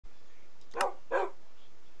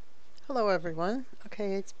Hello everyone.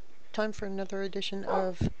 Okay, it's time for another edition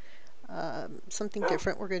of something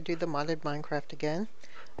different. We're going to do the modded Minecraft again.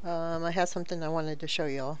 I have something I wanted to show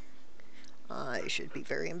y'all. I should be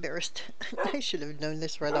very embarrassed. I should have known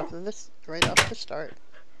this right off the start.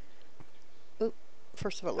 Oop,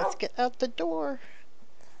 first of all, let's get out the door.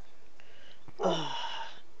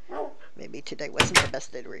 Maybe today wasn't the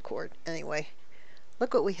best day to record. Anyway,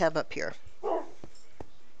 look what we have up here.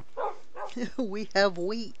 We have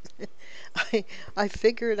wheat. I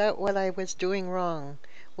figured out what I was doing wrong.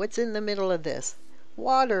 What's in the middle of this?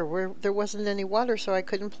 Water, where there wasn't any water, so I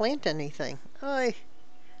couldn't plant anything. I'm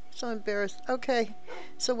so embarrassed. Okay,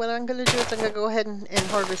 so what I'm going to do is I'm going to go ahead and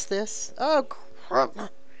harvest this. Oh, crap.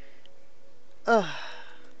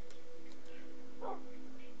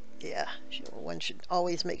 Yeah, one should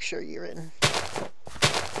always make sure you're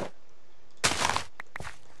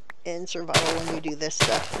in survival when you do this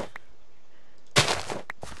stuff.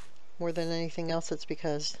 More than anything else, it's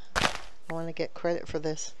because I want to get credit for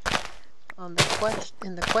this on the quest,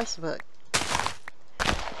 in the quest book.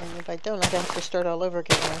 And if I don't, I'd have to start all over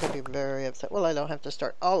again. I'm going to be very upset. Well, I don't have to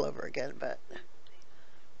start all over again, but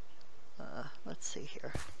let's see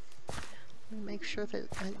here. Let me make sure that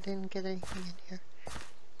I didn't get anything in here.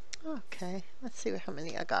 Okay, let's see how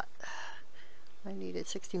many I got. I needed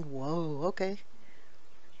 16. Whoa, okay.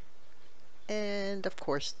 And of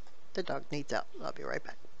course, the dog needs out. I'll be right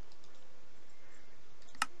back.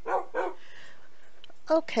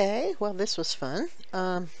 Okay, well, this was fun.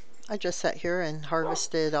 I just sat here and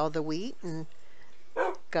harvested all the wheat and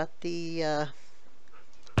got the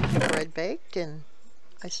bread baked, and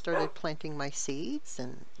I started planting my seeds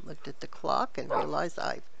and looked at the clock and realized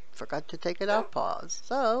I forgot to take it off pause.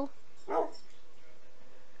 So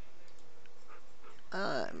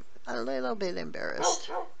I'm a little bit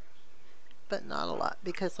embarrassed, but not a lot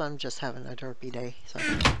because I'm just having a derpy day. So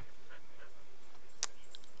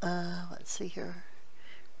let's see here.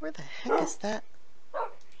 Where the heck is that?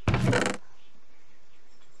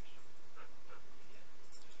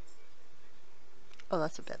 Oh,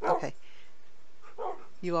 that's a bit. Okay.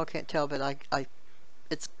 You all can't tell, but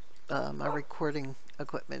it's my recording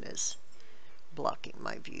equipment is blocking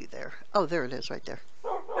my view there. Oh, there it is right there.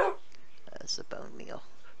 That's the bone meal.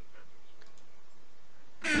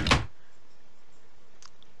 Okay.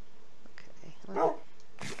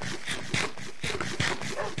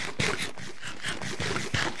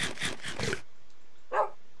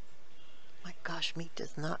 My gosh, meat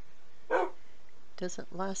doesn't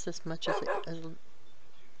last as much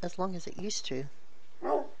as long as it used to.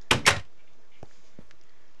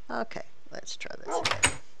 Okay, let's try this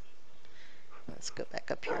again. Let's go back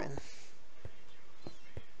up here and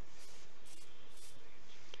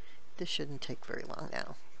this shouldn't take very long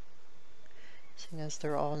now, seeing as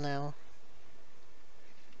they're all now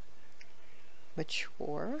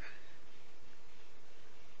mature.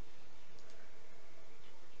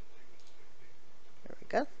 There we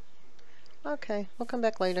go. Okay, we'll come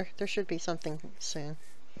back later. There should be something soon,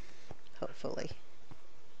 hopefully.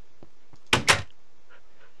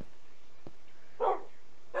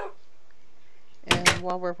 And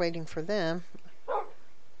while we're waiting for them,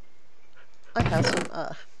 I have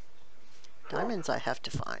some diamonds I have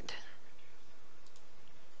to find.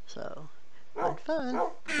 So, fun.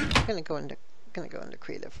 I'm gonna go into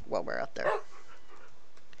creative while we're out there.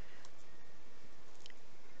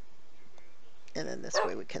 And then this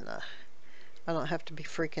way we can I don't have to be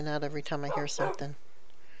freaking out every time I hear something.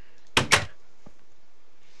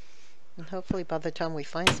 And hopefully by the time we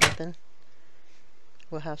find something,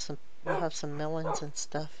 we'll have some melons and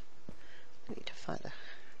stuff. I need to find you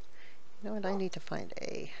know what, I need to find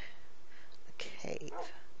a cave.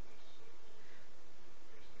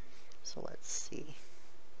 So let's see.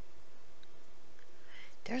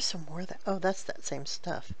 There's some more oh, that's that same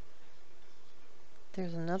stuff.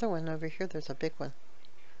 There's another one over here. There's a big one.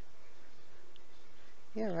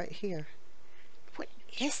 Yeah, right here. What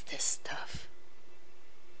is this stuff?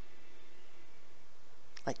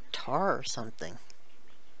 Like tar or something.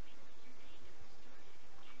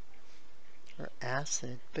 Or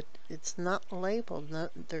acid. But it's not labeled. No,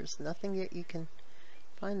 there's nothing that you can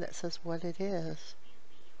find that says what it is.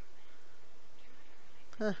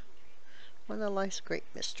 Huh. One of life's great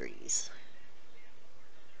mysteries.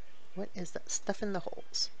 What is that stuff in the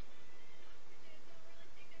holes?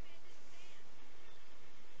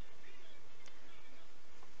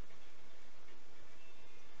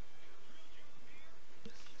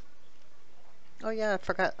 Oh yeah, I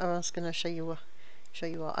forgot. I was gonna show you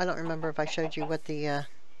all. I don't remember if I showed you what the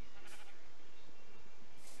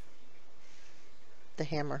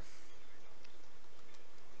hammer.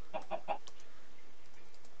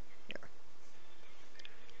 Here.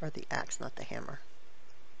 Or the axe, not the hammer.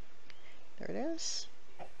 There it is.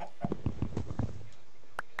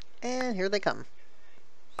 And here they come.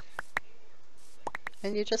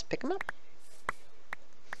 And you just pick them up.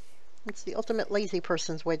 It's the ultimate lazy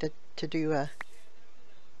person's way to do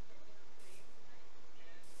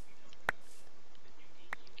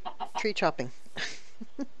tree chopping.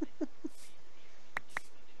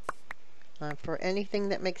 For anything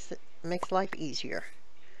that makes life easier.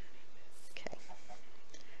 Okay.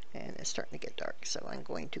 And it's starting to get dark, so I'm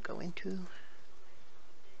going to go into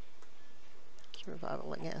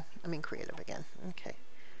survival again. I mean creative again. Okay.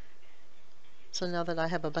 So now that I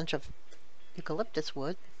have a bunch of eucalyptus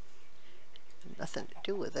wood, nothing to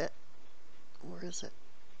do with it. Where is it?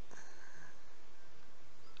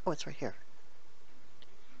 Oh, it's right here.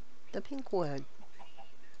 The pink wood.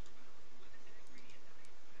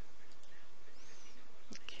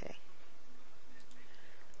 Okay.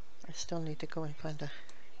 I still need to go and find a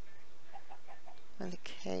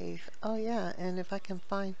cave. Oh yeah, and if I can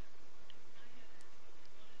find...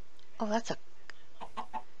 Oh, that's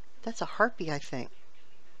a harpy, I think.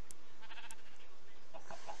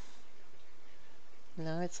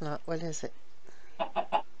 No, it's not. What is it?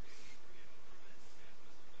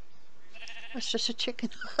 It's just a chicken.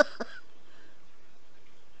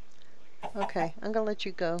 Okay, I'm gonna let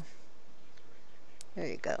you go. There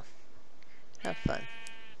you go. Have fun.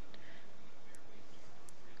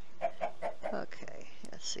 Okay,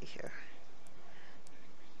 let's see here.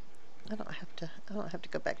 I don't have to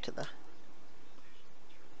go back to the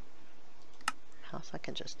house. I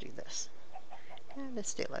can just do this. And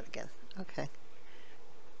it's daylight again. Okay.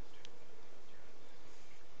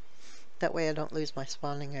 That way I don't lose my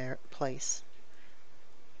spawning place.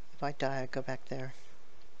 If I die, I go back there.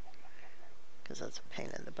 Because that's a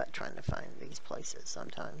pain in the butt trying to find these places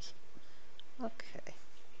sometimes. Okay.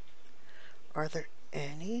 Are there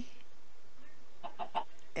any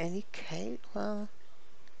cave? Well,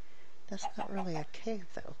 that's not really a cave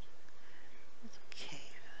though. It's a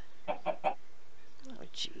cave. Oh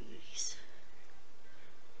jeez.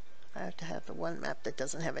 I have to have the one map that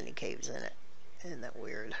doesn't have any caves in it. Isn't that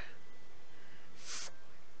weird?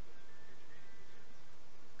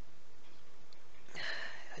 It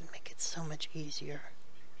would make it so much easier.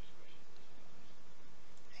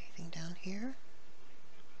 Anything down here?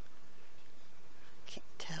 Can't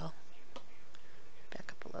tell.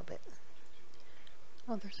 Back up a little bit.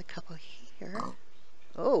 Oh, there's a couple here.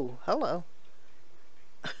 Oh, hello.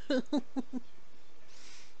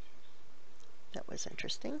 That was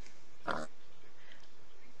interesting.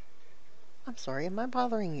 I'm sorry, am I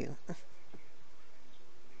bothering you?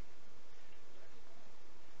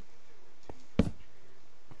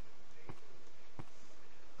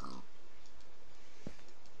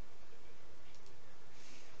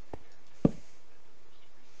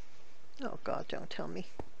 Oh God, don't tell me.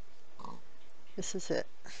 This is it.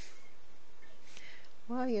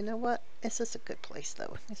 Well, you know what? This is a good place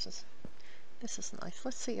though. This is nice.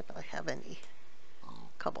 Let's see if I have any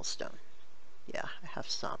cobblestone. Yeah, I have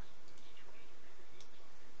some.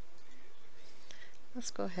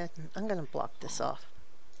 Let's go ahead and I'm going to block this off.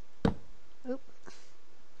 Oop.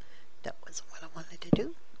 That wasn't what I wanted to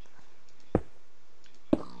do.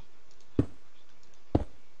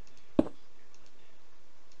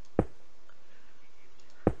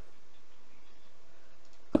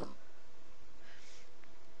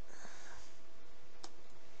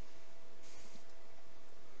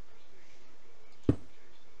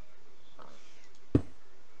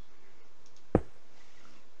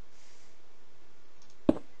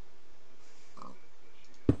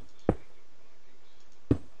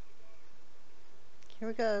 Here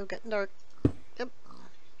we go, getting dark. Yep.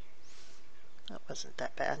 That wasn't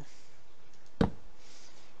that bad.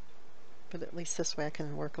 But at least this way I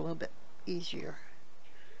can work a little bit easier.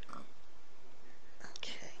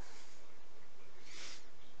 Okay.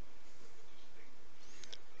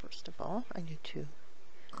 First of all, I need to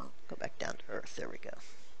go back down to earth. There we go.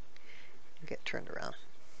 And get turned around.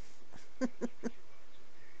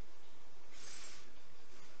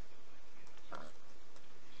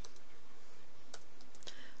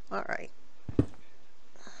 All right.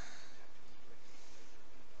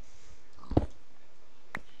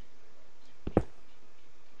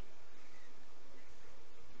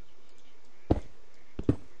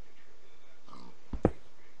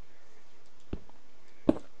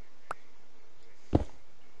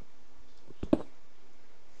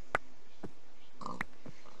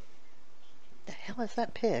 The hell is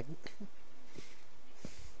that pig?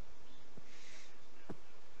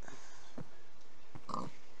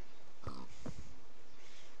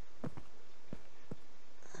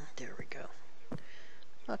 There we go.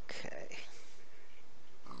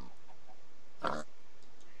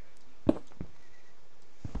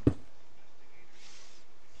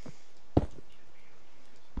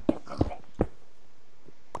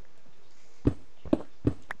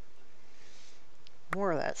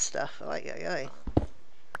 that stuff. Ay, ay, ay.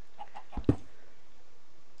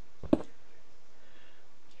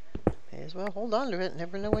 May as well hold on to it.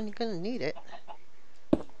 Never know when you're going to need it.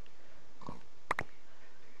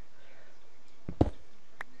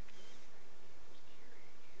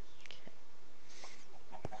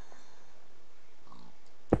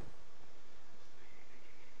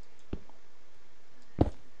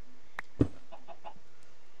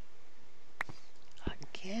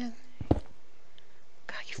 Again?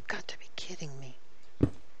 God, you've got to be kidding me.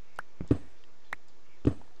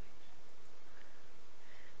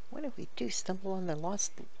 What did we do? Stumble on the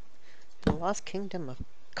lost kingdom of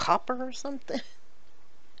copper or something?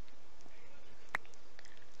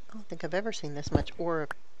 I don't think I've ever seen this much ore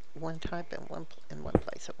one type in one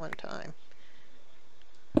place at one time.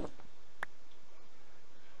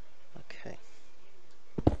 Okay.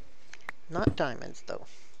 Not diamonds though.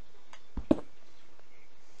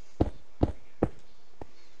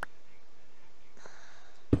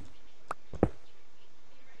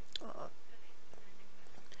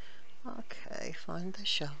 Okay, find the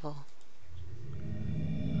shovel.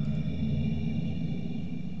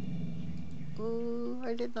 Ooh,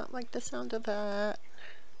 I did not like the sound of that.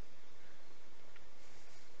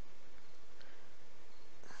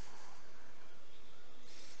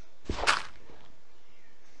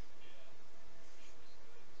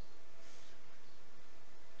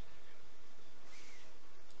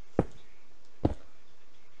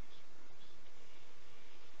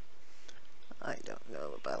 I don't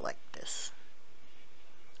know if I like this.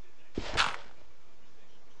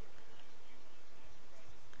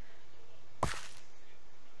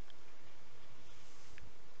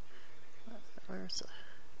 Where's the...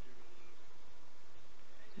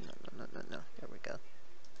 No. There we go.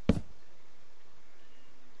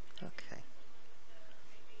 Okay.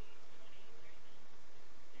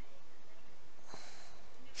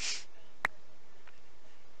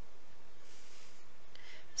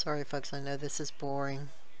 Sorry folks, I know this is boring,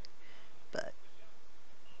 but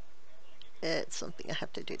it's something I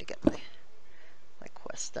have to do to get my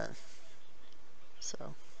quest done.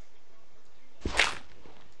 So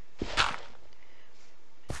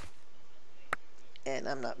and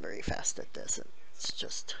I'm not very fast at this. It's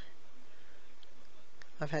just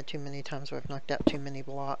I've had too many times where I've knocked out too many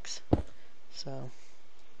blocks. So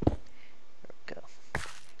there we go.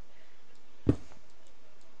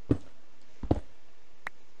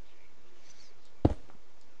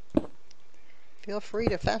 Feel free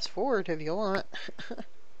to fast forward if you want.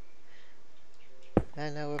 I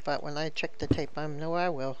know when I check the tape, I know I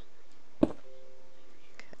will. Okay.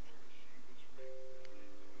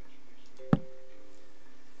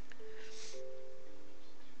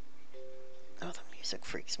 Oh, the music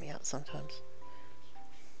freaks me out sometimes.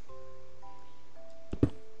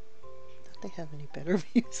 Don't they have any better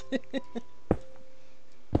music?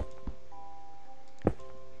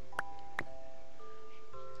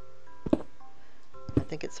 I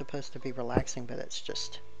think it's supposed to be relaxing, but it's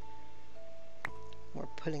just more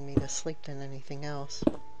putting me to sleep than anything else.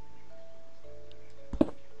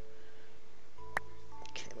 Okay,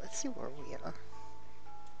 let's see where we are.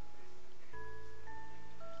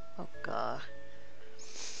 Oh god.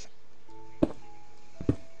 I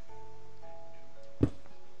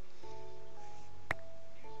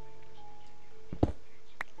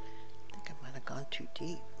think I might have gone too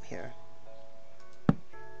deep here.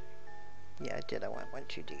 Yeah, I did. I went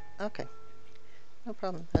too deep. Okay. No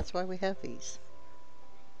problem. That's why we have these.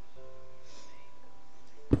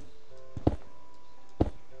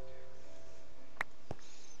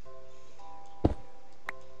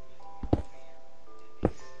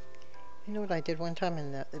 You know what I did one time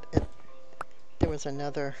in there was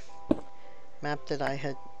another map that I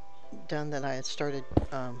had done that I had started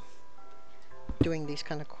doing these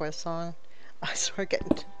kind of quests on. I started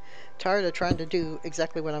getting tired of trying to do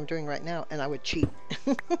exactly what I'm doing right now, and I would cheat.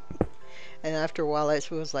 And after a while it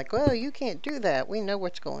was like, well, you can't do that. We know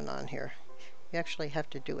what's going on here. You actually have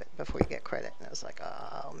to do it before you get credit. And I was like,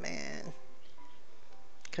 oh man.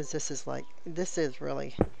 Because this is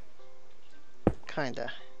really kind of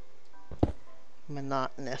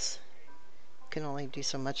monotonous. You can only do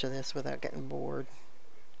so much of this without getting bored.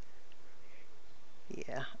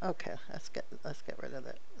 Yeah, okay, let's get rid of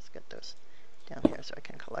that. Let's get those down here so I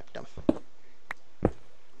can collect them.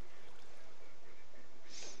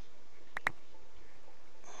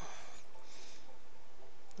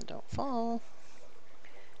 Don't fall.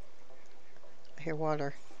 I hear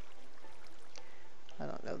water. I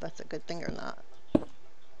don't know if that's a good thing or not.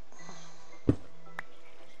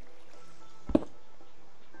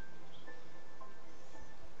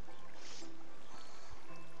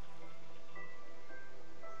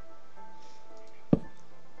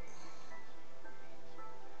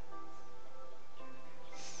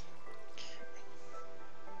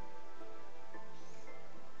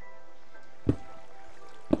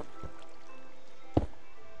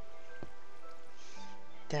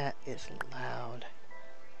 is loud.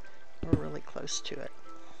 We're really close to it.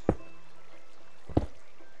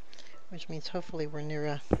 Which means hopefully we're near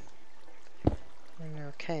a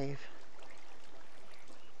cave.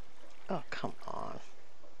 Oh, come on.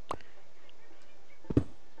 I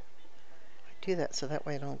do that so that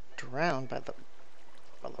way I don't drown by the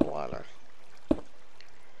water.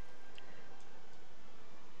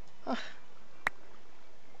 Oh,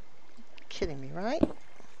 kidding me, right?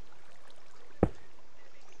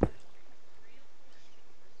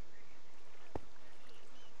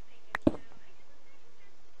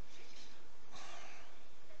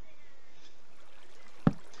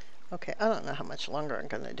 Okay, I don't know how much longer I'm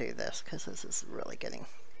going to do this because this is really getting...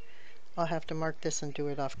 I'll have to mark this and do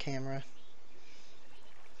it off camera.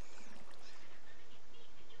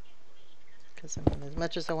 Because I mean, as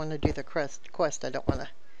much as I want to do the quest, I don't want to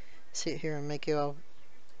sit here and make you all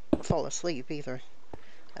fall asleep either.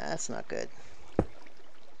 That's not good.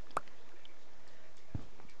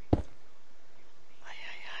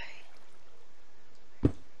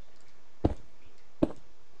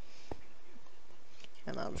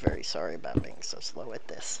 And I'm very sorry about being so slow at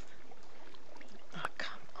this. Oh,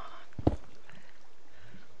 come on.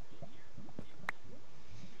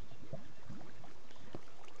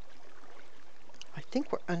 I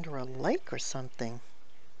think we're under a lake or something.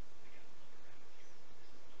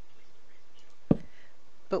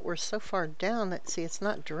 But we're so far down that, see, it's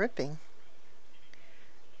not dripping.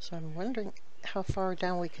 So I'm wondering how far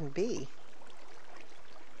down we can be.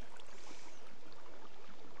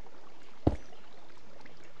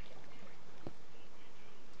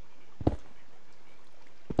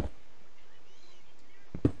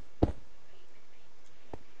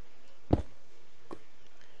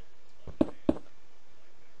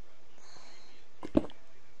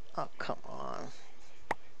 Oh, come on.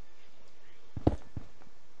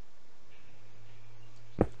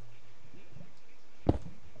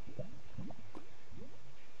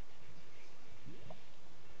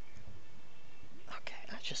 Okay,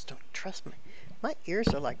 I just don't trust me. My ears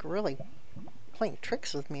are like really playing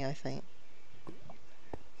tricks with me, I think.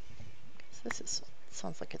 This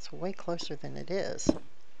sounds like it's way closer than it is.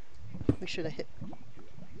 We should have hit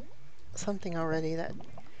something already. That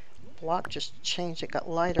block just changed. It got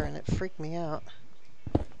lighter and it freaked me out.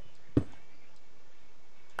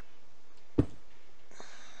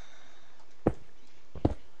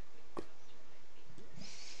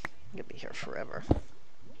 You'll be here forever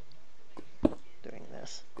doing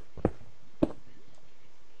this. I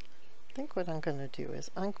think what I'm going to do is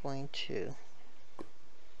I'm going to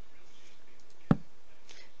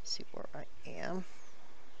see where I am.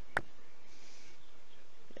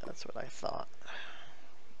 Yeah, that's what I thought.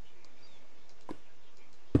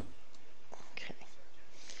 Okay.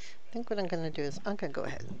 I think what I'm going to do is I'm going to go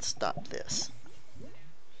ahead and stop this.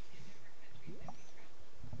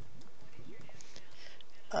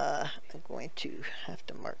 I'm going to have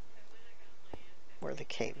to mark where the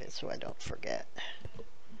cave is so I don't forget.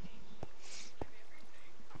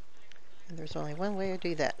 And there's only one way to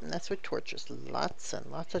do that, and that's with torches. Lots and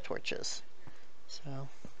lots of torches. So...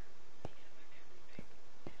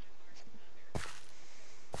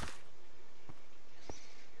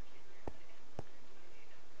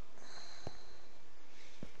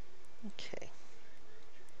 Okay.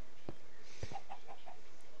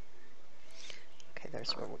 Okay,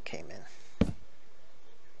 there's where we came in.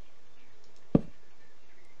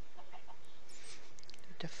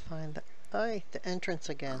 To find the entrance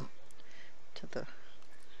again to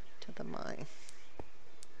the mine.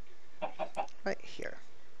 Right here.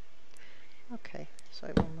 Okay, so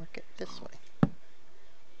I will mark it this way.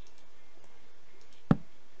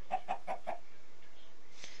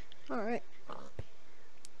 All right.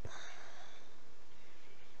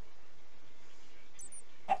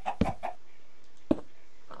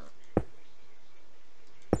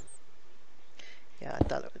 Yeah, I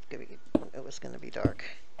thought it was going to be dark.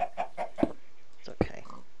 It's okay.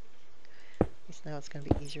 At least now it's going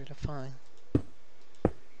to be easier to find.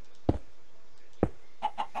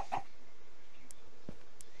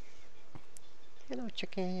 Hello,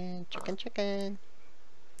 chicken, chicken, chicken.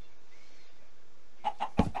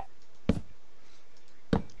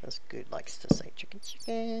 As Good likes to say, chicken,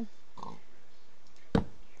 chicken.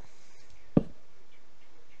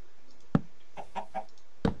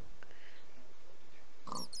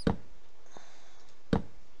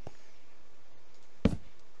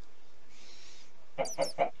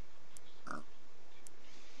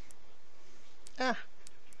 Ah.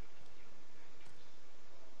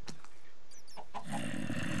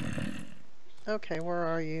 Okay, where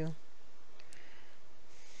are you?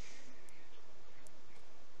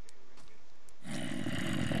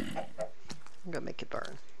 I'm gonna make it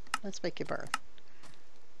burn. Let's make it burn.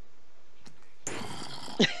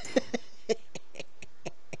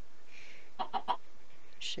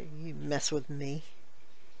 Sure, you mess with me.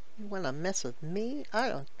 You wanna mess with me? I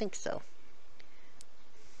don't think so.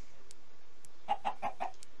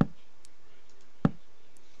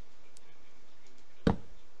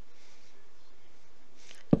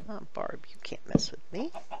 Oh, Barb, you can't mess with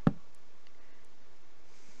me.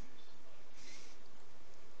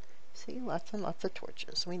 See, lots and lots of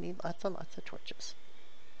torches. We need lots and lots of torches.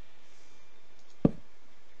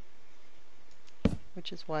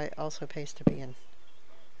 Which is why it also pays to be in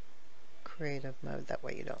creative mode. That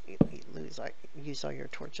way you don't use all your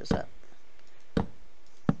torches up.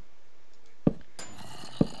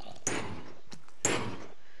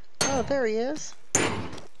 Oh, there he is.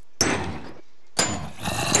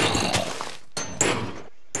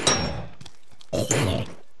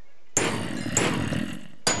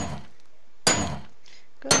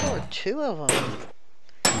 Good Lord, 2 of them.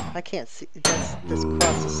 I can't see. This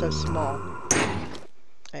cross is so small.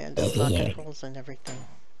 I end up knocking holes in everything.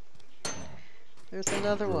 There's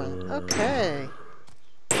another one. Okay.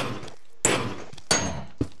 See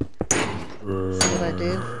what I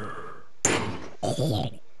did?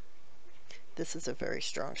 This is a very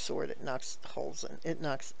strong sword. It knocks holes in. It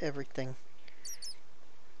knocks everything.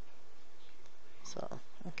 So,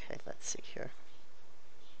 okay, let's see here.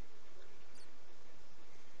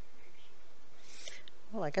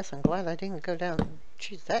 Well, I guess I'm glad I didn't go down and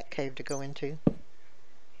choose that cave to go into.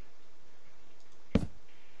 There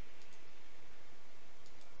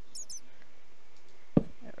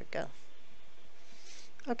we go.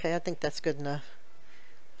 Okay, I think that's good enough.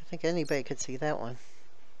 I think anybody could see that one.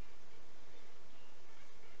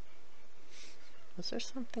 Was there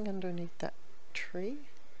something underneath that tree?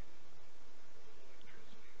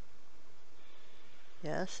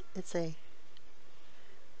 Yes, it's a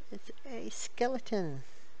skeleton.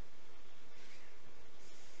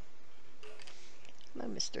 Hello,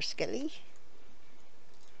 Mr. Skelly.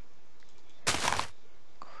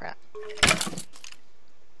 Crap.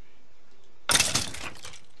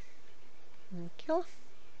 Thank you.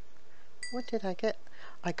 What did I get?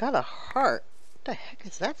 I got a heart. What the heck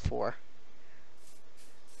is that for?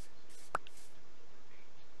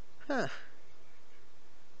 Huh.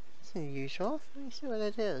 It's unusual. Let me see what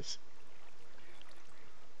it is.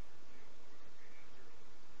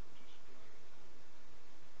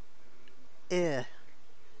 Yeah.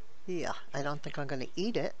 Yeah, I don't think I'm going to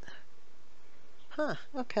eat it. Huh,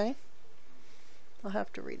 okay. I'll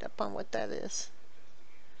have to read up on what that is.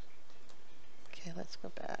 Okay, let's go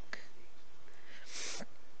back.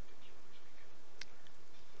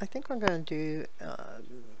 I think we're going to do,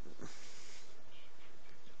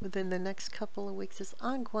 within the next couple of weeks, is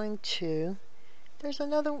I'm going to, there's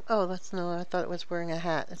another, oh, that's no, I thought it was wearing a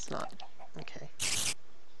hat. It's not. Okay.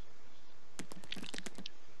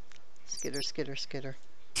 Skitter, skitter, skitter.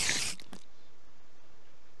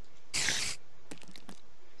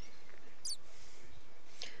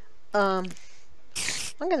 I'm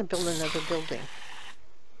going to build another building.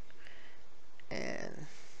 And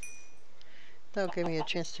that'll give me a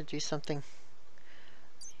chance to do something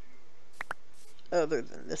other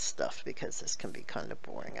than this stuff, because this can be kind of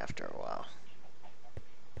boring after a while.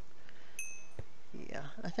 Yeah,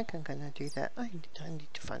 I think I'm going to do that. I need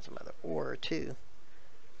to find some other ore too.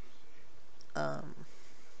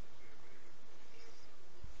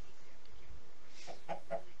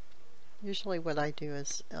 Usually what I do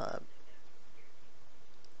is,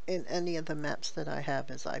 in any of the maps that I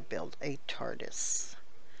have, is I build a TARDIS.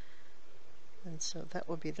 And so that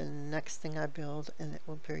will be the next thing I build, and it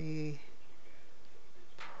will be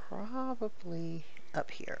probably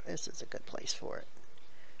up here. This is a good place for it,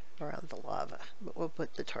 around the lava. But we'll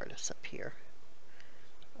put the TARDIS up here.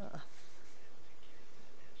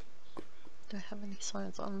 Do I have any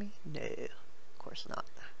signs on me? No, of course not.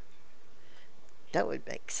 That would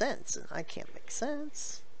make sense, and I can't make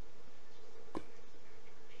sense.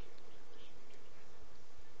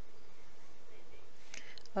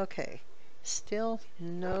 Okay, still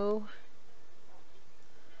no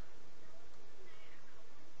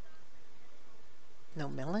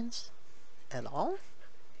melons at all?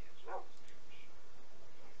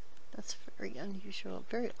 That's very unusual,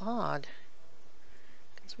 very odd.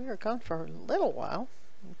 Because we were gone for a little while.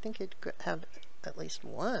 I think you'd have at least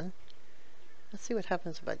one. Let's see what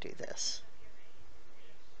happens if I do this.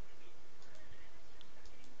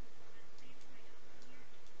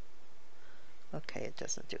 Okay, it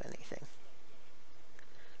doesn't do anything.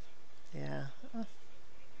 Yeah.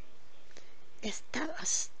 Is that a...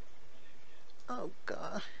 Oh,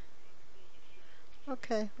 God.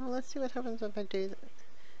 Okay, well, let's see what happens if I do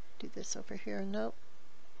this over here. Nope.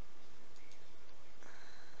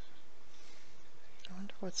 I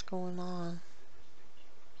wonder what's going on.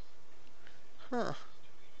 Huh.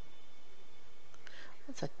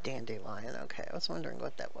 That's a dandelion. Okay, I was wondering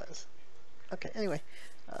what that was. Okay, anyway,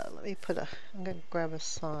 let me I'm going to grab a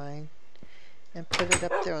sign and put it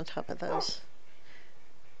up there on top of that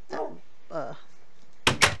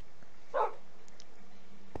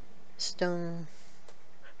stone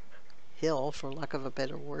hill, for lack of a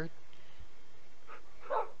better word.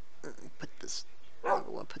 Put this, I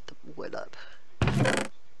want to put the wood up.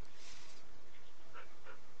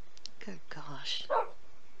 Good gosh.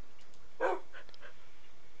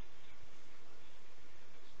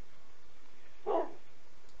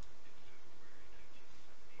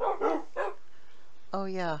 Oh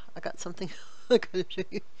yeah, I got something I gotta show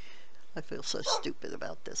you. I feel so stupid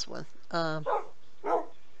about this one.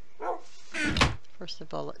 First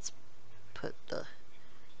of all, let's put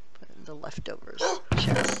in the leftovers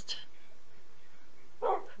chest. There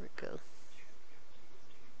we go.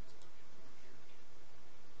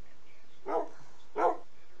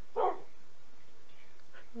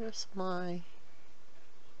 Where's my...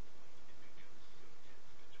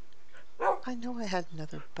 I know I had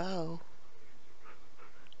another bow.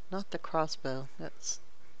 Not the crossbow. That's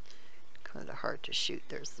kind of hard to shoot.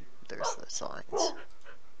 There's the signs.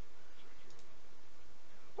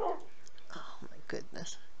 Oh my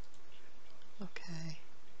goodness. Okay.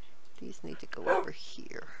 These need to go over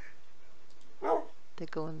here. They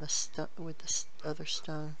go in the with the other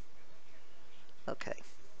stone. Okay.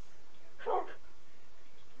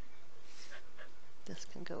 This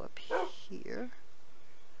can go up here.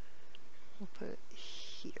 We'll put it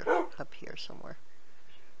here, up here somewhere.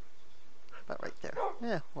 About right there.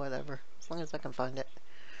 Yeah, whatever. As long as I can find it.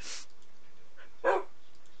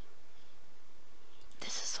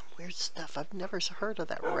 This is some weird stuff. I've never heard of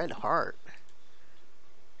that red heart.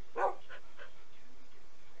 And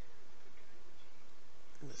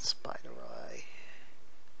the spider eye.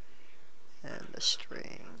 And the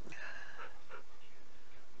string.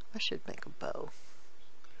 I should make a bow.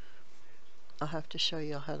 I'll have to show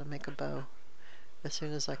you how to make a bow as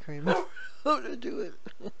soon as I can remember how to do it.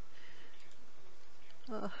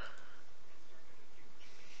 Okay,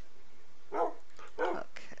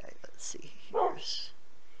 let's see. Here's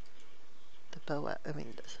the bow.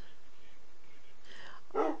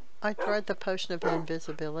 I tried the potion of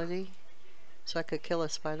invisibility so I could kill a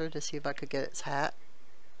spider to see if I could get its hat.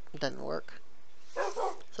 It doesn't work.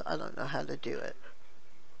 So I don't know how to do it.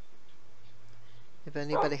 If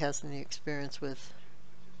anybody has any experience with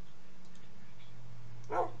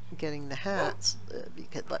getting the hats, you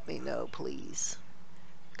could let me know, please.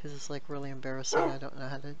 Because it's like really embarrassing. I don't know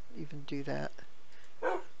how to even do that.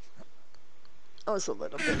 I was a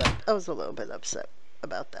little bit upset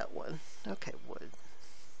about that one. Okay, wood.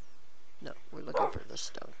 No, we're looking for the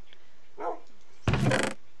stone. Oh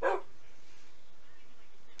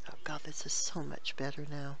god, this is so much better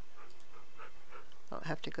now. I don't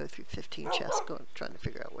have to go through 15 chests trying to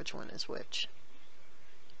figure out which one is which.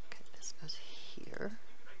 Okay, this goes here.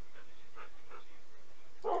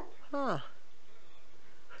 Huh.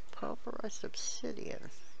 Pulverized obsidian.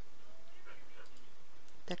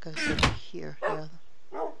 That goes over here, yeah.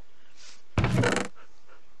 I'll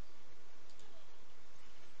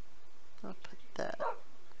put that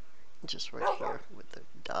just right here with the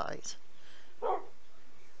dyes.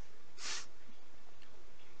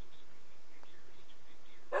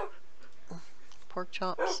 Pork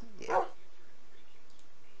chops? Yeah.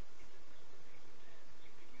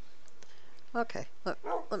 Okay, let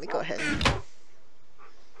me go ahead and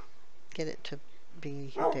get it to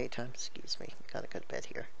be daytime. Excuse me. Gotta go to bed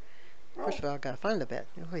here. First of all, I gotta find the bed.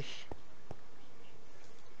 Oy.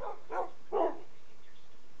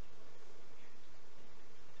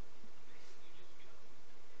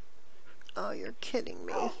 Oh, you're kidding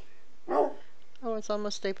me. I was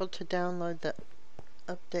almost able to download the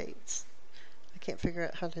updates. I can't figure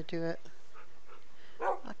out how to do it.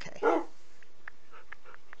 Okay.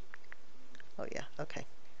 Oh yeah, okay.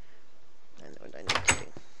 I know what I need to do.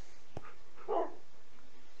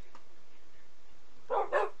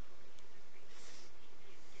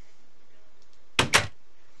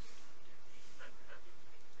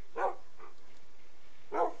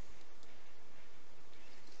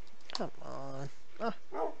 Come on. Oh.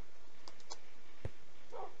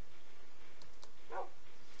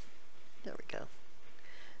 There we go.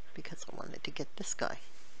 Because I wanted to get this guy.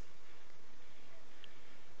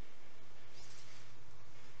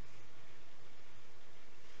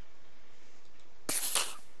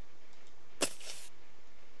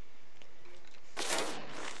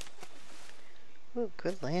 Ooh,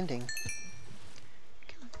 good landing.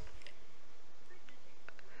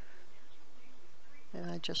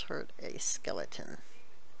 And I just heard a skeleton.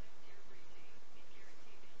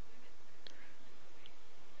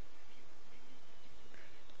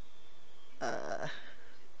 Let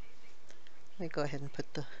me go ahead and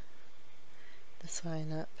put the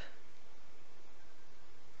sign up.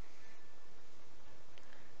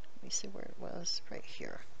 Let me see where it was. Right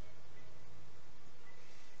here.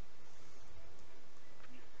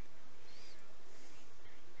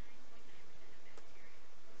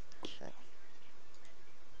 Okay.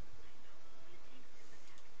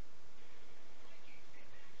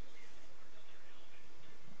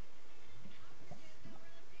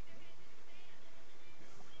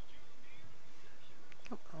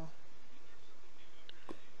 Uh-oh.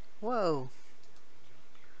 Whoa.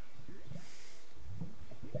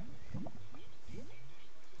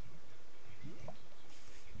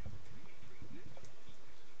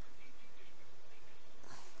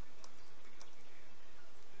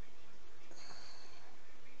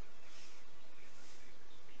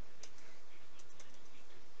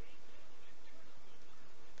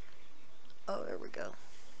 Oh, there we go.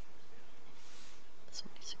 This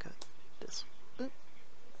one needs to go this. Oop.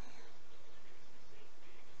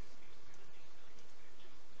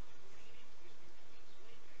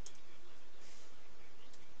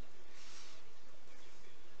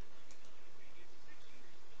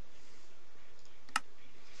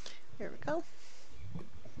 Here we go.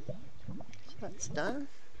 So that's done.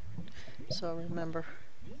 So remember,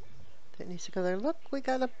 that needs to go there. Look, we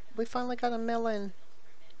finally got a melon.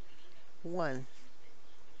 One.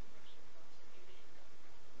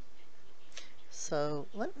 So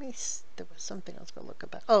let me. There was something I was going to look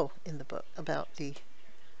about. Oh, in the book about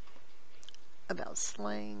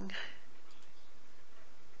slaying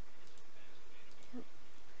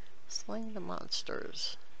the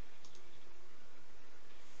monsters.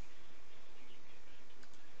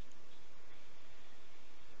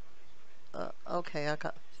 Okay, I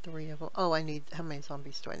got 3 of them. Oh, I need. How many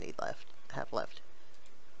zombies do I need left? Have left?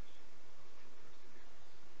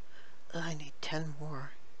 I need 10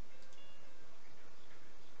 more.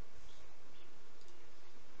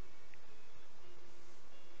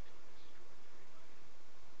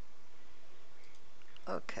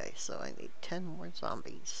 Okay, so I need 10 more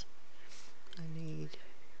zombies. I need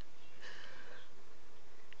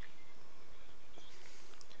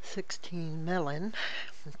 16 melon.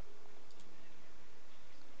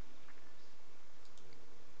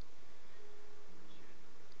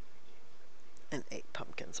 And 8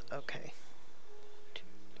 pumpkins. Okay. 2,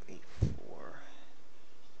 3, 4.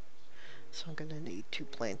 So I'm going to need 2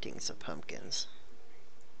 plantings of pumpkins.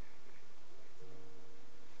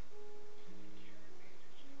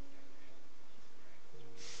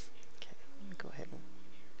 Okay, let me go ahead and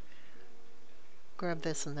grab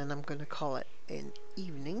this, and then I'm going to call it an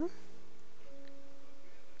evening.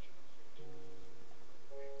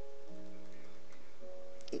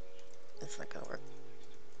 It's not going to work.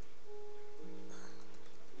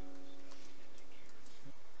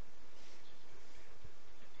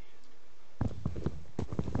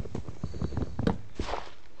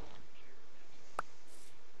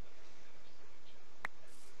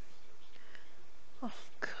 Oh,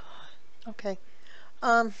 God. Okay.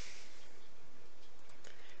 Um,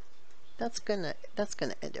 that's gonna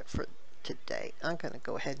end it for today. I'm gonna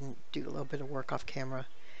go ahead and do a little bit of work off camera,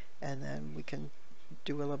 and then we can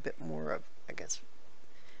do a little bit more of, I guess,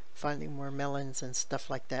 finding more melons and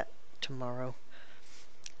stuff like that tomorrow.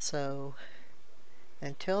 So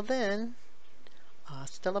until then,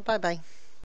 still a bye bye.